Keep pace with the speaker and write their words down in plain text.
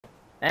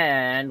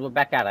And we're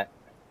back at it.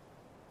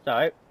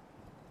 So,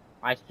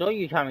 I saw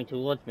you coming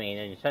towards me,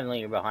 and then suddenly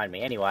you're behind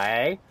me.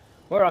 Anyway,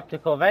 we're off to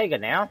Corvega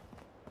now.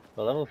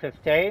 For level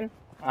 15.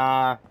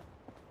 The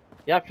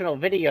optional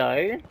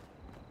video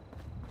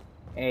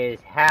is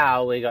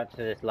how we got to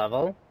this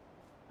level.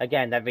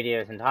 Again, that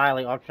video is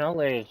entirely optional.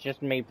 It's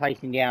just me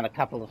placing down a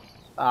couple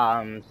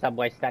of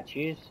subway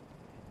statues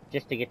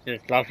just to get to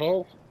this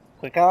level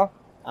quicker.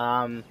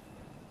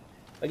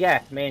 But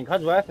yeah, me and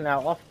Codsworth are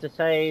now off to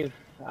save,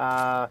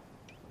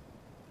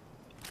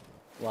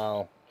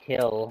 well,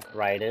 kill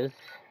raiders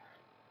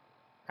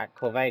at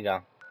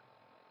Corvega.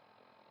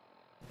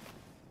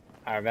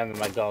 I remember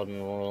my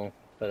golden rule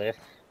for this.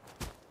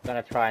 I'm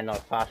gonna try and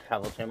not fast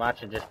travel too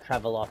much and just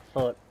travel off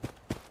foot.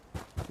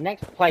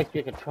 Next place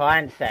we could try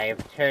and save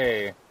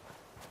too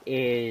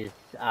is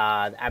the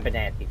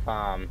Abernathy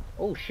Farm.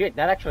 Oh shit,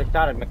 that actually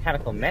started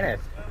Mechanical Menace.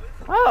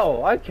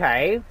 Oh,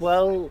 okay,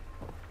 well,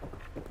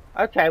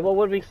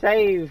 would we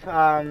save,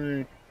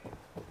 fucking,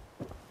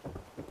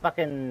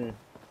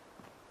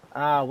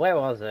 where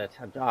was it?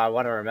 I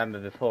want to remember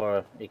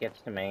before it gets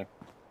to me.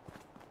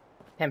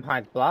 10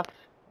 Pines Bluff.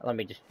 Let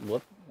me just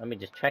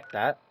check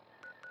that.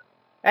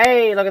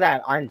 Hey, look at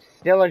that, I'm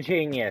still a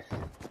genius.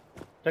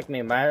 Took me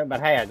a moment,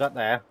 but hey, I got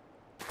there.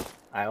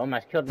 I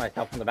almost killed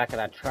myself from the back of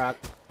that truck,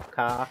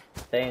 car,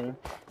 thing.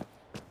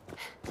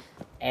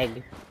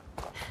 Egg.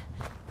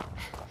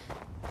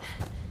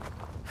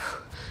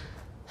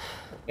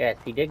 Yes,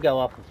 he did go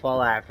off of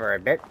Fallout for a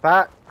bit,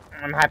 but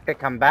I'm happy to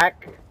come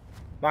back.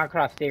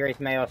 Minecraft series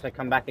may also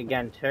come back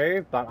again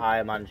too, but I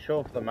am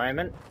unsure for the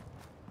moment.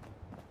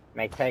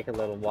 May take a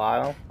little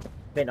while.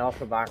 Been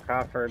off of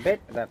Minecraft for a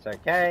bit, but that's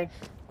okay.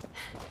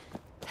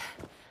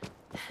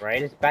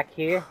 Raiders back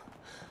here?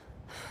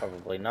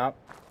 Probably not.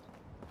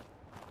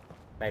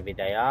 Maybe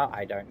they are,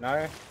 I don't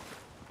know.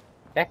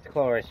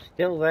 Deathclaw is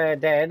still there,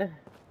 dead.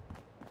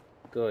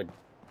 Good.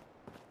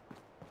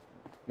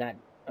 That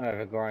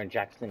overgrown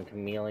Jackson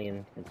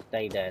chameleon can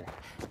stay dead.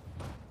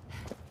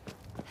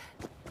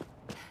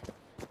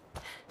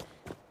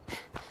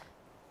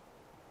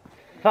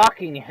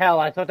 Fucking hell,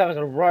 I thought that was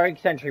a rogue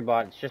sentry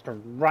bot. It's just a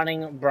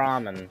running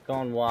Brahmin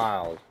gone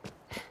wild.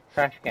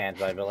 Trash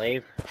cans, I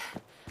believe.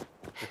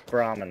 Just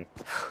Brahmin.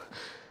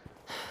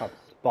 Not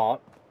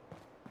Spot.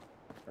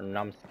 Or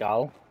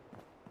Numbskull.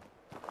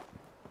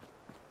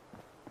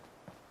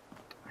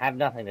 I have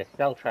nothing to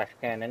sell trash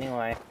can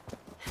anyway.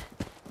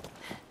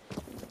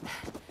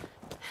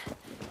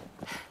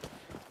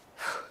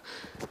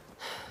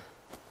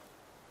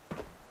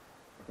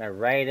 No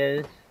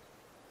raiders.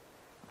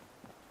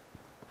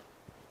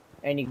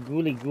 Any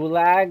ghouly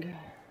gulag?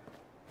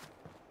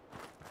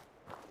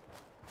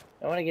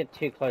 I don't want to get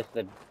too close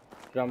to the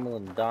Drumble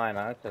and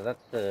Diner, because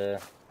that's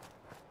the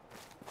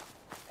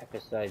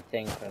episode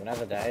thing for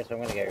another day, so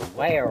I'm going to go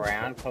way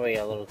around, probably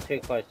a little too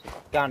close to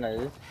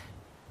Gunner's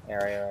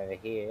area over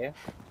here.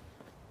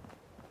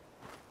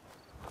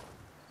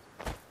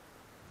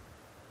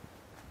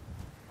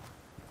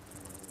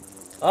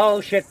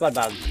 Oh shit, blood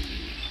bugs.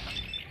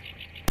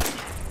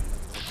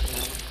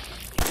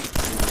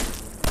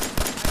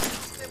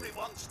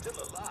 Everyone's still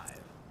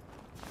alive.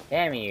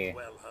 Damn you.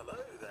 Well, hello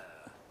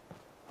there.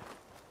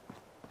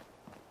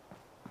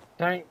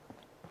 Don't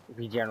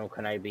be General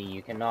Kenobi.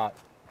 You cannot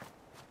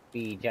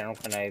be General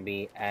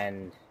Kenobi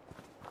and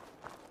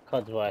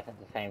Codsworth at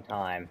the same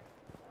time.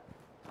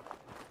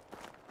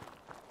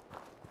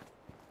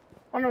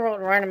 I wonder what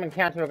random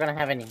encounter we're gonna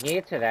have in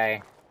here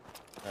today.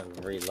 I'll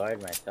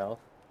reload myself.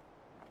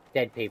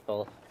 Dead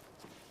people.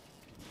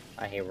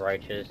 I hear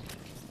roaches.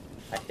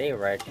 I see a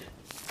roach.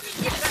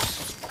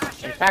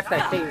 In fact,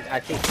 I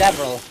see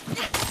several.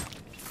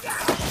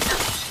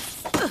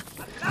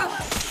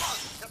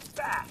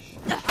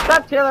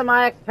 Stop stealing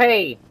my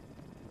XP!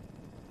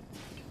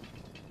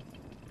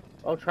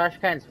 Oh, trash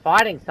can's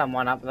fighting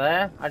someone up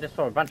there. I just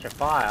saw a bunch of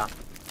fire.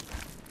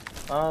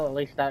 Well, at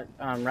least that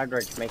red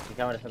roach makes me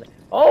go into something.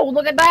 Oh,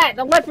 look at that!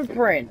 The leopard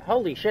print!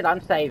 Holy shit,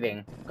 I'm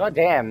saving. God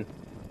damn.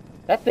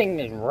 That thing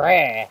is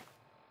rare.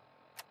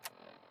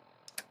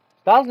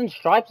 Stars and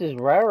Stripes is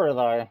rarer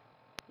though.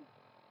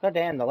 God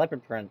damn, the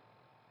leopard print.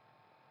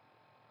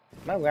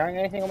 Am I wearing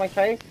anything on my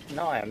face?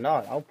 No, I am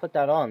not. I'll put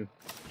that on.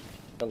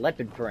 The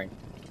leopard print.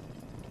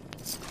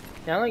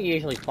 I don't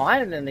usually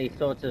find it in these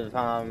sorts of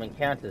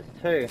encounters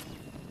too.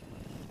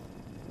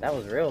 That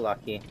was real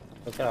lucky.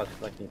 Look at, I was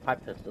collecting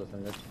pipe pistols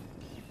in this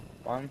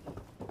one.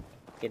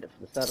 Get it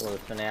for the settlers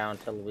for now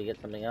until we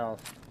get something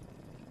else.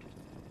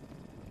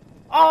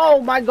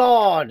 Oh my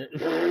god!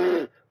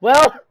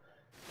 Well,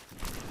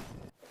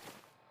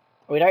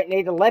 we don't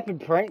need the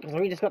leopard print because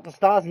we just got the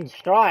Stars and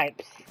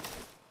Stripes.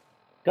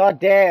 God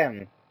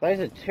damn, those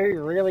are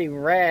two really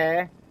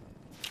rare.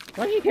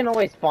 Well, you can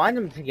always find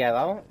them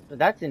together, but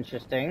that's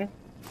interesting.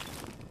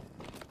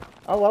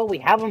 Oh well, we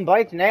have them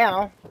both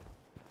now.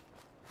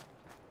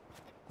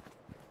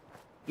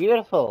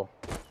 Beautiful.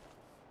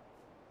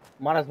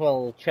 Might as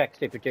well check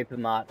Super Duper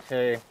Mart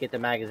too, get the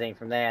magazine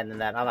from there, and then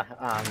that other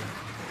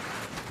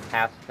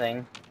house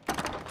thing.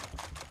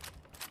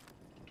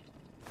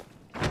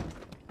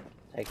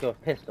 Take your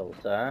pistol,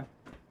 sir.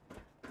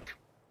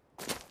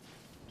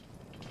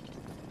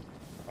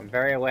 I'm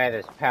very aware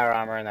there's power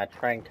armor in that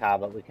train car,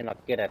 but we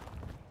cannot get it.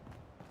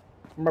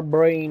 My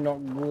brain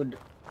not good.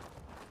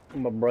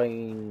 My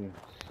brain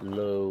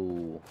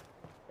slow.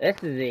 This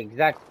is the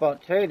exact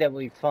spot too that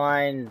we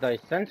find those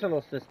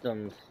sentinel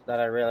systems that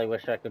I really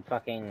wish I could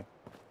fucking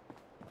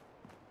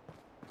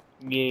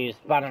use.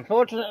 But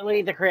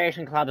unfortunately the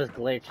Creation Club is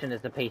glitched and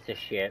is a piece of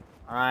shit.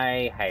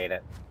 I hate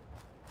it.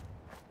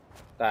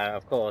 So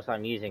of course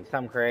I'm using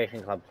some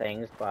Creation Club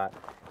things, but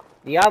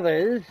the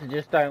others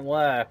just don't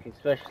work,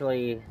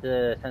 especially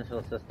the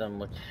sentinel system,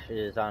 which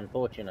is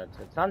unfortunate.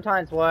 It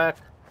sometimes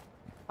works,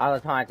 other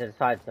times it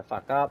decides to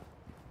fuck up.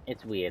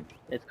 It's weird.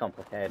 It's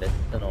complicated.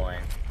 It's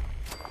annoying.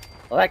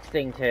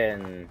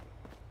 Lexington.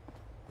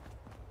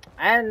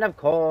 And of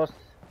course,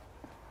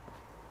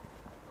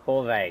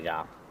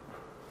 corvega.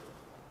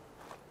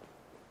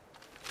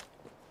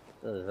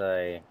 This is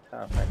a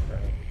car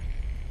factory.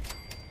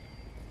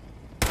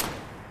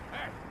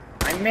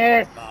 I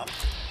missed! I'll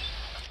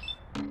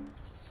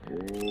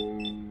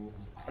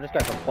just go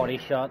for body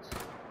shots.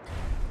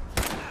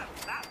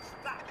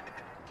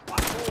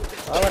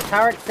 Oh, the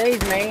turret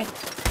sees me!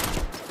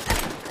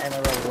 And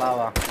a little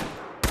lower.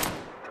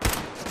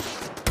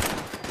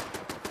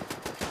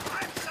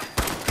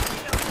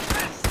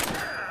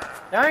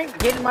 Don't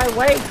get in my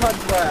way,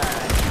 Codsworth!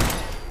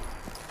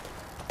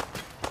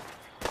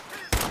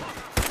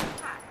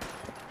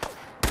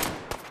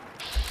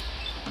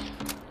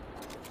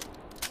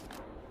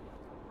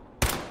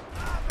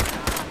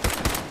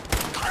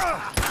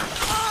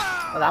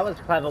 Well, that was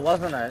clever,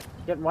 wasn't it?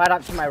 Get right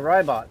up to my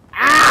robot.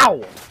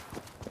 Ow!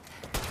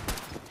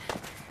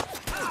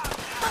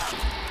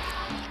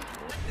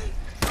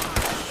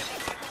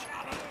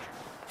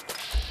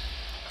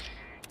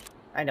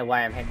 Ain't no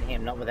way I'm hitting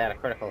him, not without a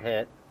critical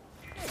hit.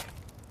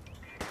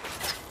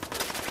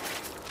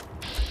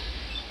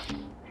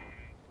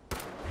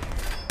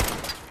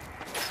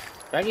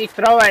 Don't you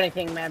throw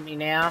anything at me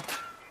now.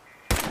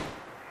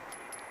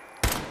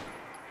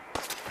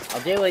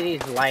 I'll deal with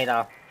these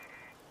later.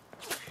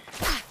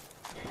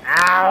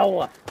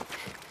 Ow!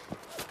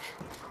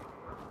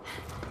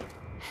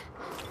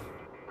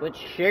 Quit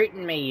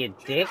shooting me, you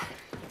dick.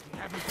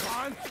 Having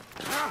fun?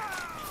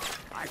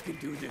 I can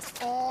do this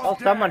all Oh,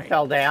 day. someone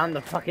fell down,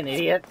 the fucking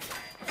idiot.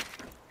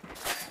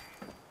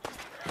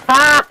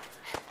 Ha!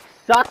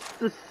 Sucks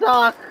to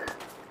suck!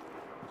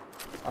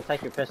 I'll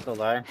take your pistol,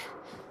 though.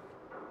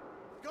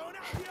 Going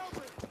out the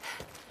open.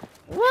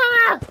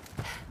 Wah!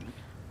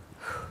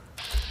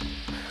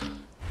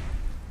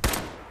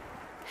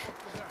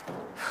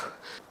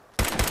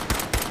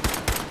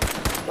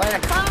 Wait a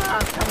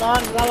car! Come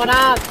on, blow it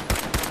up!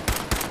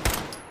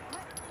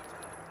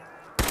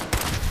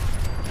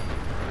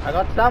 I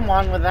got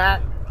someone with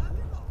that.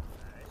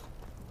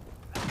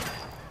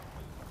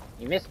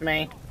 You missed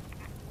me.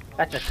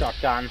 That's a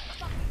shotgun.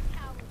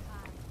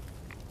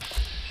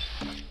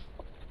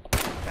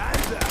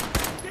 Hands up.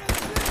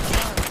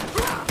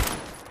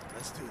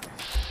 Let's do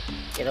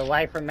this. Get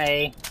away from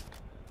me.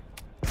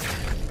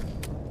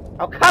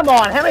 Oh, come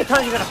on! How many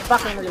times are you gonna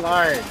fucking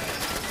reload?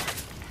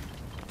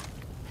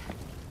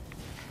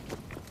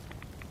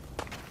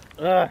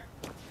 Ugh.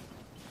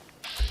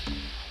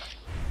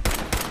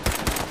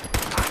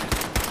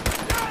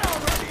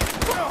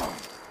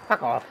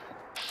 Fuck off.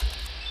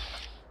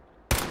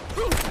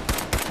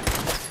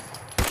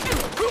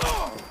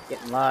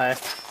 Getting low.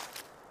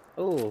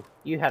 Ooh,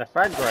 you had a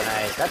frag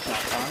grenade. That's not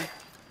fun.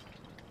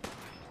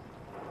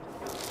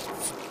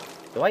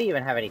 Do I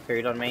even have any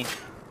food on me?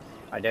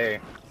 I do.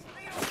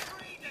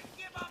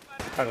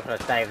 Probably should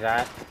have saved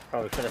that.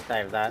 Probably should have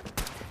saved that.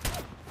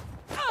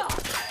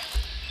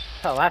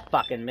 Oh, that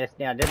fucking missed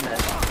now, didn't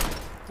it?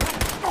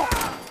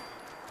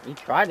 You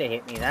tried to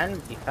hit me then,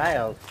 you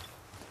failed.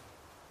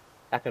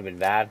 That could have been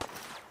bad.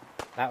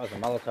 That was a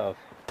Molotov.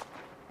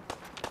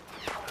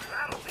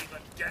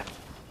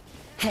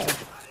 Hey.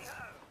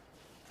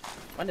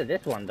 When did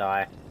this one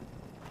die?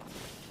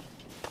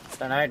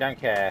 Don't know, don't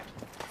care.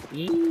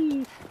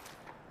 Yee!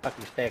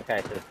 Fucking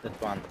staircases, this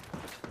one.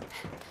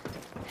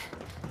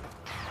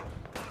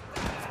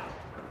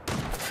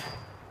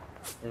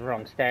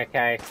 Wrong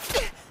staircase.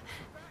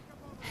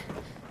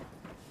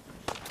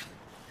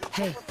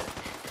 Hey.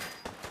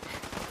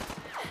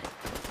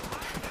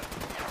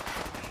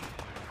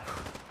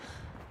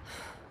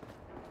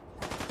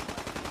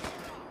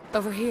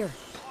 Over here.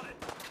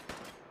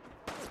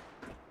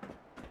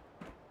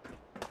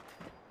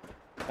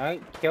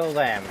 Don't kill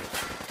them.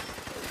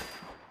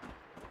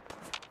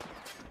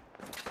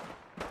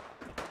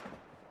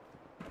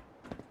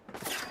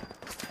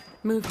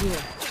 Move here.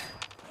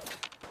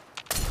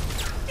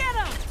 Get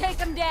him! Take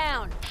him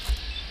down!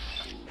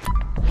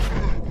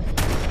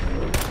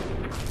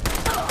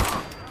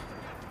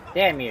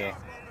 Damn you.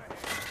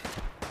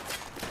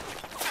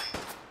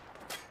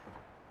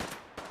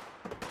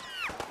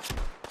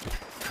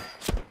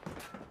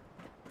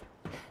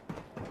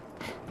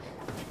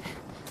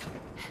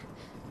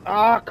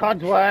 Oh,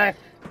 Codsworth!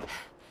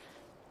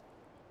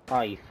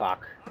 Oh, you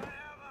fuck.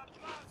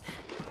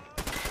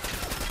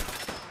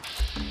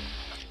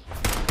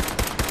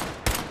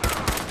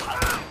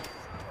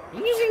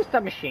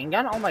 submachine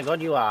gun? Oh my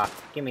god, you are.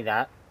 Give me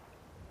that.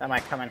 That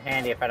might come in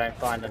handy if I don't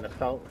find an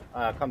assault,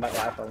 combat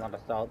rifle, not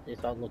assault. The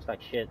assault looks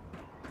like shit.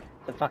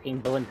 It's a fucking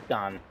blimp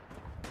gun.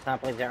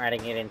 Can't believe they're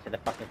adding it into the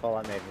fucking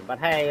Fallout movie. But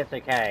hey, it's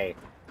okay.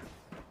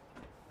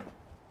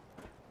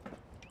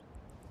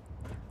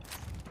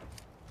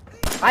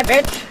 Hi,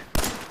 bitch!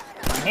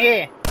 I'm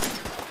here!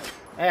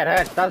 Yeah, it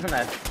hurts, doesn't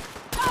it?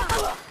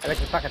 I bet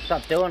you fucking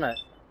stop doing it.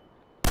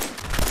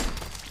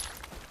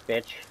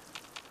 Bitch.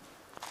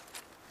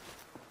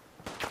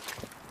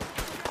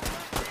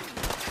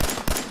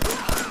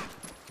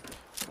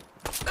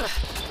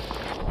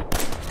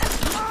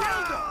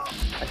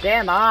 A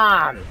damn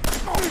arm!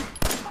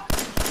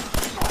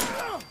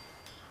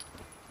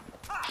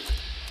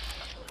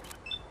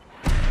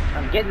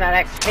 I'm getting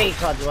that XP,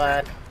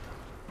 Codsworth.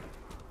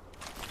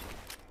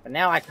 But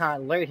now I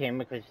can't loot him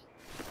because...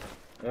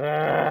 Ugh.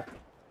 Well,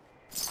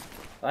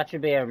 that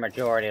should be a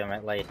majority of them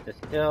at least. There's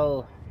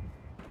still...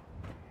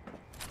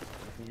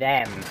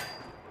 them.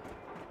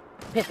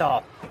 Piss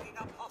off.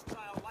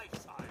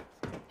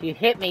 If you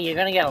hit me, you're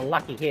gonna get a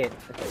lucky hit.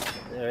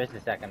 There is a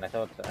second, I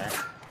thought so.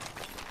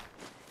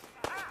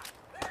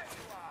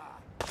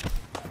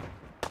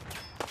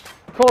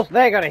 Of course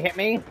they're gonna hit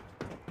me.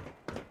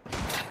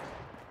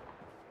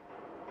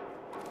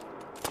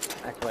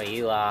 That's where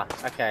you are.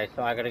 Okay,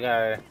 so I gotta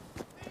go...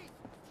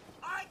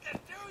 I can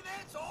do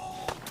this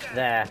all day.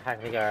 there, I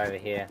have to go over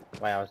here,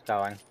 where I was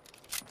going.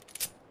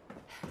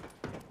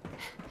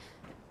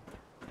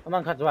 Come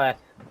on, Codsworth.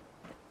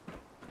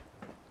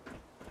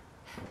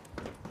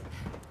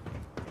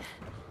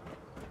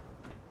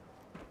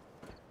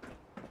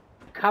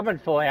 Coming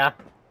for ya.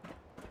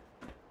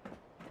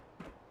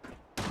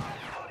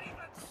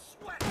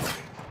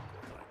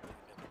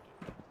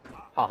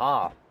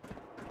 Haha.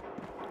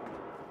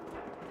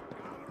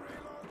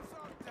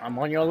 I'm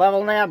on your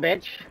level now,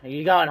 bitch. Are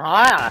you going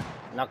higher?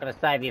 I'm not gonna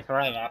save you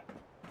forever.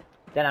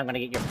 Then I'm gonna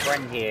get your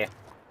friend here.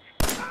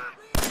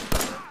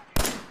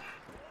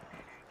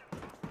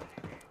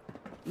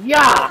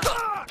 Yeah!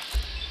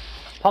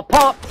 Pop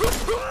pop!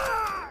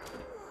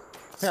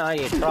 Oh,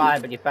 you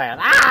tried, but you failed.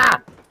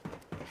 Ah!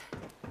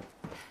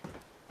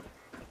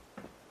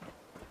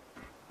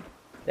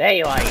 There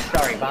you are, you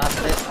sorry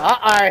bastard.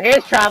 Uh-oh,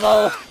 here's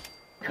trouble!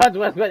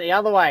 Codsworth went the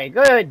other way.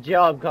 Good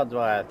job,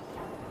 Codsworth.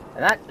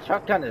 And that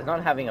shotgun is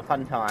not having a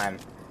fun time.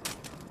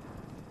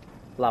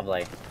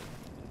 Lovely.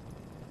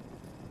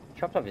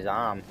 Chopped off his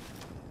arm.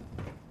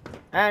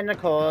 And of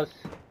course,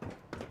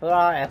 for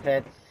our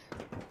efforts,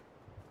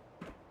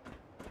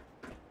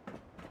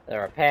 the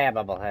repair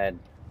bubblehead.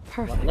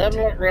 Perfect. What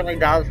little it really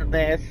does at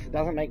this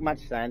doesn't make much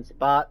sense,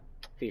 but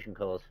fusion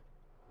cores.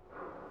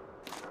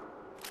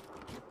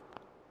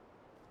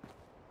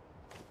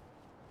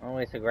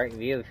 Always a great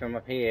view from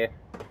up here.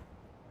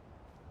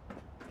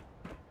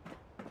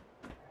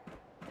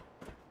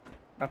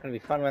 Not gonna be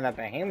fun when that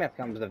behemoth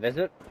comes to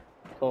visit.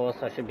 Of course,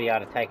 I should be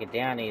able to take it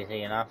down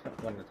easy enough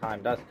when the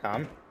time does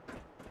come.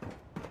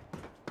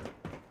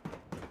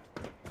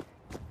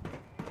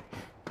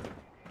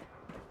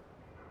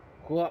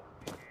 Whoop.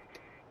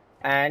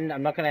 And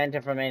I'm not going to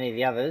enter from any of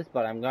the others,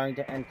 but I'm going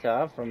to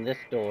enter from this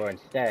door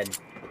instead.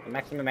 The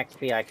maximum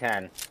XP I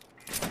can.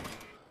 It's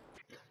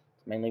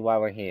mainly why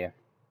we're here.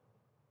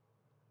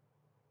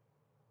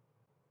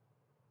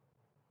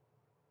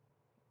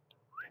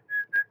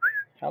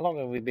 How long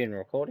have we been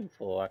recording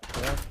for,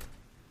 actually?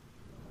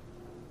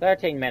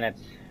 13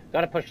 minutes.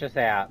 Gotta push this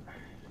out.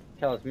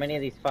 Kill as many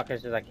of these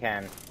fuckers as I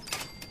can.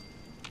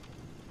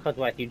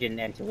 Codsworth, you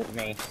didn't enter with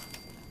me.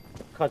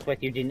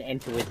 Codsworth, you didn't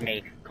enter with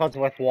me.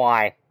 Codsworth,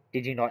 why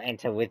did you not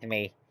enter with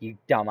me, you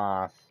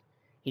dumbass?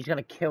 He's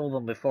gonna kill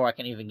them before I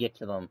can even get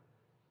to them.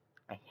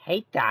 I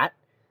hate that.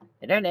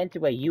 They don't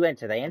enter where you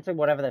enter. They enter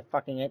whatever the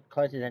fucking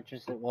closest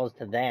entrance it was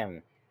to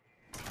them.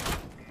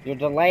 You're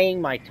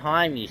delaying my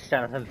time, you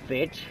son of a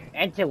bitch.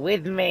 Enter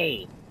with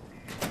me!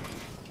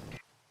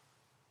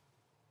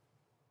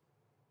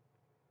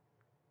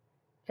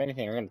 If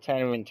anything, I'm gonna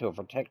turn him into a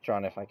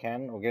Protectron if I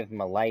can, or give him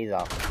a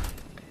laser.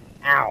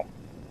 Ow!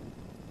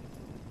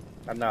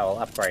 I know, I'll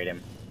upgrade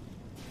him.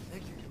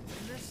 Think you can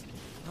win this?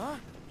 Huh?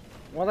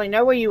 Well, they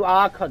know where you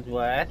are,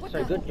 Codsworth,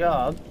 so good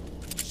job.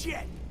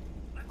 Shit!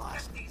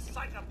 Let's get these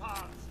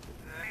psychopaths.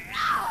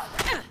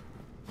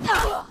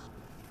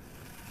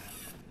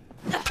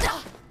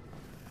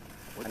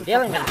 I'm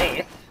dealing with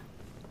this.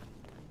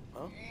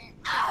 Huh?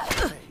 I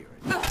hear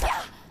it.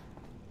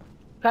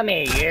 Come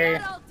here, you.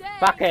 Not all day.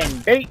 Fucking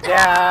beat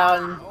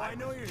down. Oh, I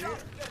know you're here.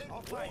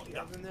 I'll find you.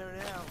 Nothing there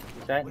now.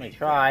 You certainly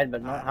tried,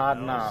 but not hard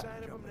enough.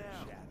 Sign of him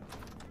now.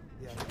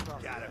 Yeah, you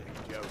probably Gotta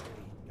be joking.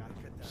 gotta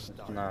get that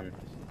stuff. None.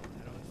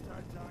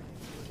 Start talking.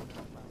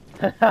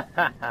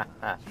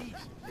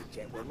 Jeez, the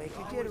jet will make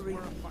you jittery.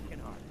 Fucking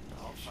hard.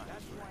 I'll find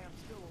That's why I'm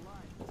still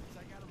alive. Because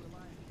I gotta rely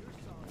on your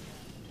song.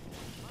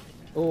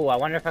 Ooh, I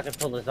wonder if I could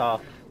pull this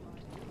off.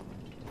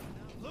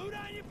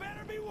 Luda, you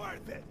better be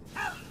worth it.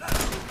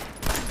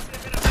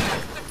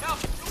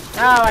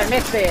 Oh, I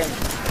missed him.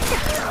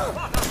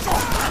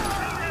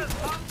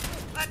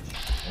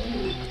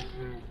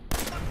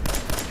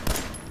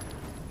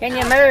 Can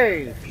you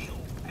move?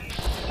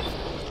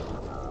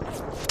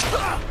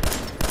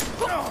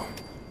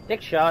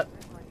 Stick shot.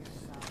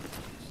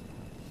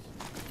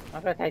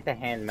 I'm gonna take the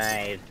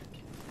handmade.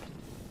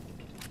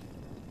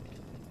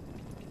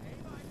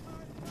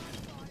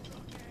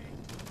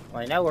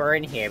 Well, I know we're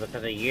in here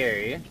because of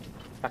you.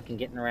 Fucking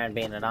getting around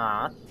being an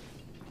ass.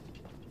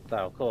 So,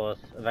 of course,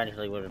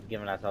 eventually would have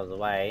given ourselves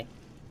away.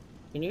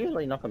 You can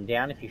usually knock them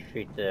down if you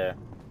shoot the,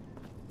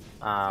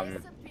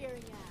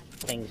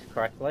 things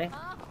correctly.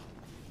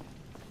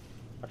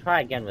 I'll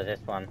try again with this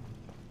one.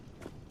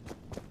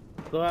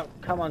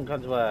 Come on,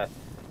 Codsworth.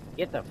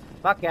 Get the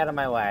fuck out of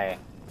my way.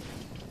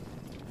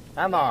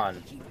 Come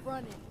on. Keep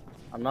running.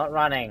 I'm not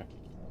running.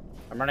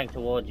 I'm running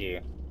towards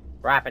you.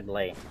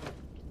 Rapidly.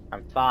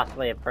 I'm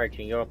fastly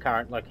approaching your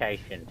current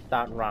location.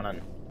 Start running.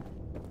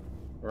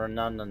 Run.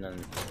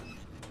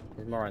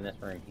 There's more in this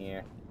room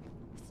here.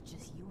 It's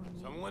just you and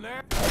me. Someone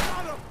there?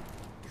 Got him!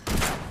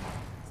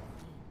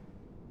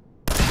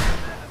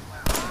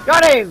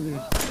 Got him!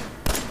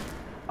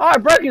 Oh, I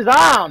broke his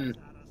arm!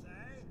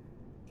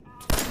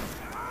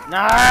 No!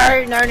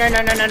 I'm not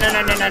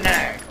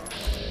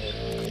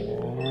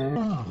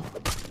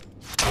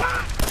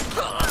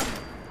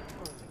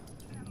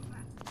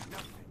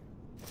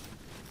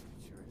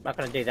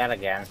gonna do that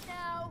again.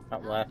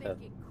 Not worth it.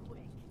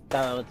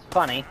 So it's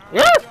funny.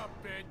 Yeah!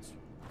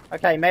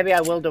 Okay, maybe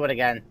I will do it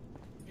again.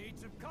 Need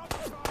some cover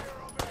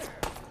fire over here.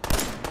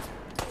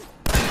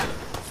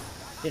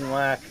 Didn't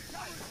work.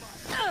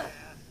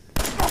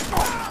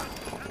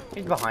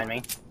 He's behind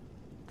me.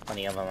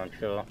 Plenty of them, I'm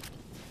sure.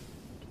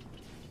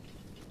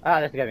 Ah,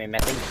 this is gonna be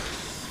messy.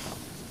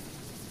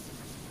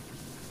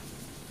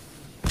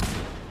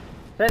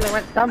 Certainly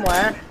went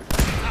somewhere.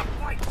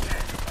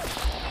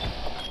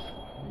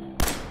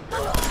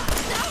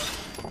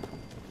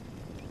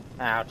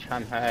 Ouch,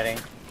 I'm hurting.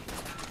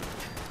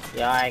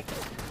 Yikes.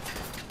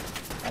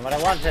 Not what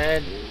I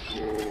wanted.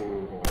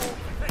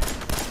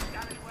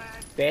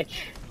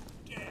 Bitch.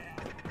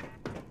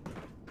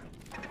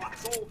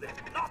 What's all this?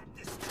 Not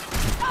this.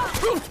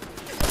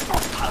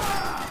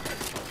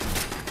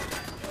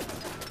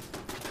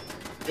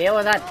 Deal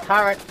with that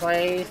turret,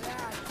 please.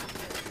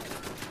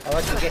 I'll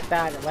let you get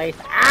that at least.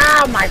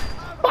 Ow, my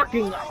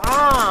fucking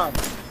arm!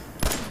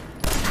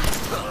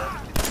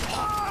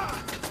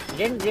 You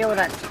didn't deal with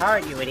that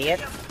turret, you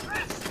idiot.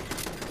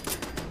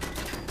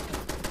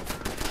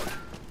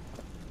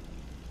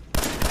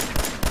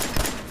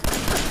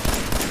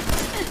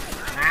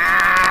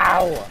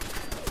 Ow!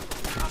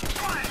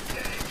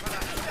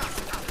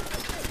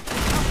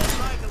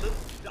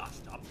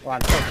 Well,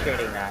 I'm still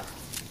shooting that.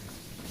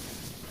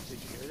 Did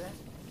you hear that?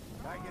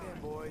 Pack it in,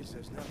 boys.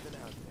 There's nothing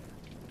out there.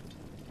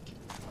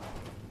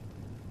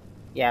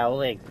 Yeah, all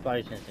the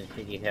explosions and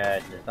shit you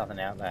heard, there's nothing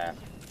out there.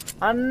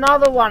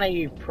 Another one of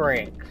you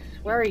pricks!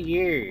 Where are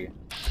you?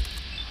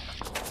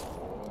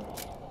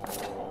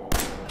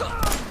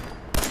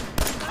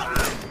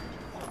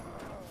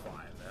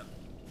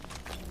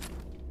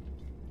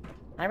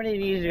 How many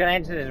of you are gonna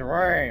enter this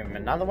room?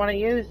 Another one of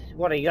you?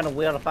 What, are you gonna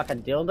wield a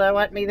fucking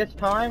dildo at me this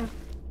time?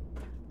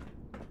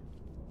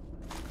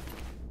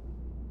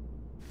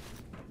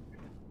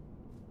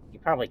 You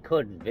probably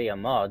could via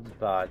mods,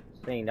 but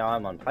seeing now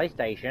I'm on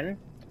PlayStation,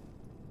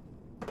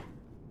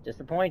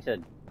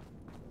 disappointed.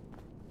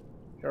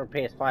 Sure,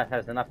 PS5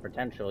 has enough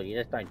potential, you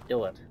just don't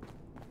do it.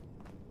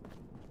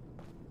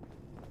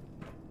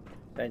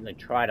 Certainly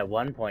tried at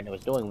one point, it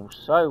was doing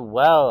so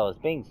well, I was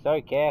being so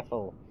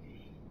careful.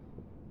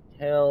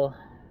 Till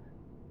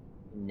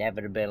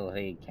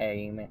inevitability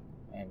came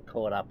and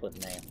caught up with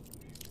me.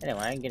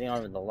 Anyway, getting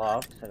on with the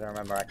locks, I gotta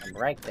remember I can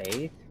break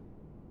these.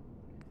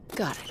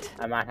 Got it.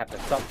 I might have to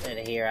stop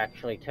it here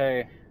actually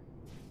too.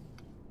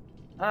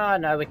 Oh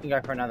no, we can go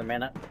for another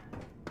minute.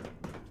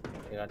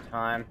 We got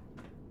time.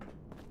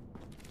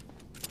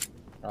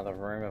 Another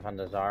room of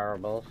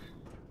undesirables.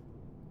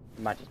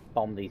 Might just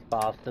bomb these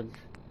bastards.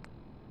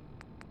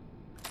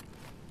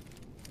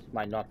 This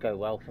might not go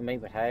well for me,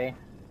 but hey.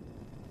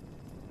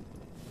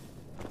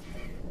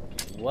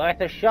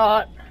 Worth a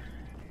shot!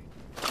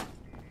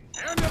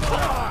 End of the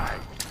line!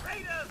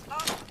 Raiders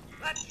up!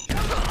 Let's go!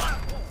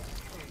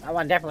 That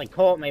one definitely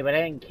caught me, but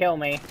it didn't kill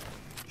me.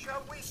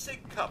 Shall we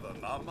seek cover,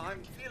 Mum?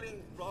 I'm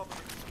feeling rather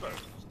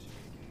exposed.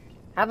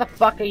 How the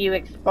fuck are you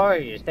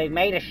exposed? They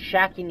made a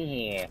shack in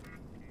here.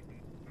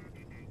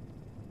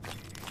 Of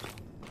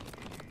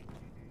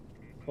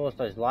course,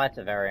 those lights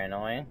are very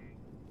annoying.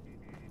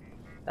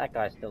 That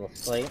guy's still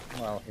asleep.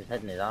 Well, he's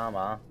hidden his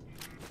armor.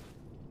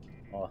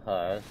 Or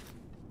hers.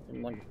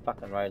 Didn't want your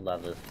fucking road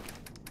lovers.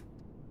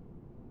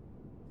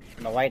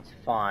 My weight's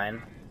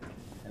fine.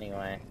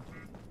 Anyway.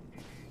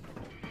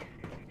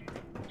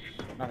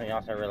 Nothing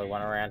else I really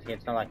want around here.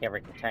 It's not like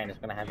every container's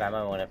gonna have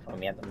ammo in it for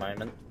me at the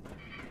moment.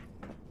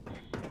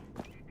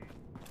 I'm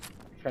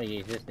trying to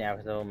use this now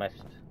because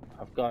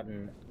I've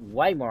gotten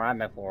way more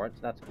ammo for it,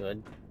 so that's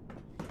good.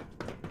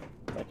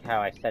 Like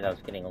how I said I was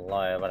getting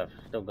low, but I've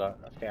still got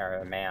a fair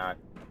amount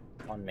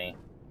on me.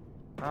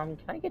 Can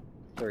I get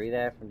through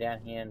there from down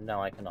here? No,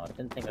 I cannot.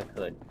 Didn't think I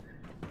could.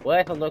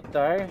 Worth a look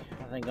though.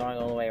 I think going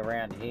all the way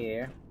around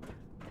here.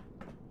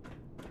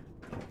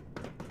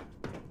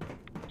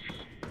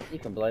 You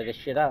can blow this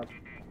shit up.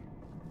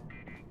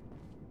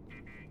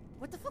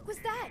 What the fuck was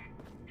that?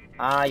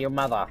 Ah, your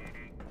mother.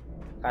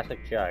 Classic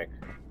joke.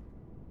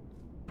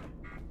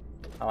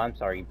 Oh, I'm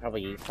sorry, you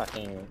probably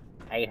fucking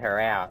ate her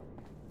out.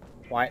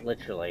 Quite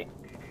literally.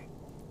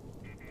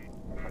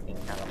 Fucking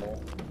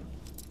cannibal.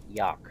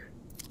 Yuck.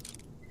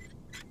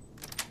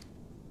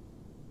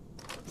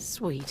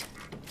 Sweet.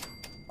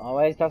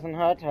 Always doesn't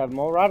hurt to have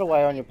more right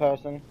away on your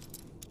person.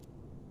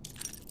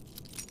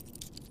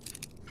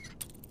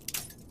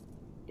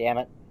 Damn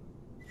it.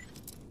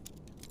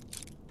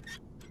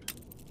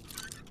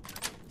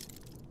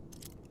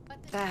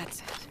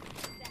 That's it.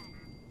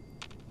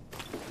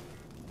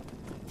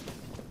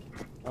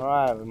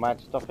 Alright, we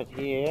might stop it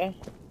here.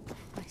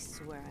 I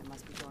swear I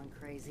must be going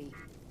crazy.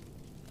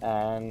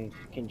 And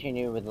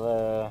continue with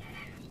the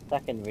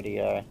second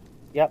video.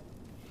 Yep.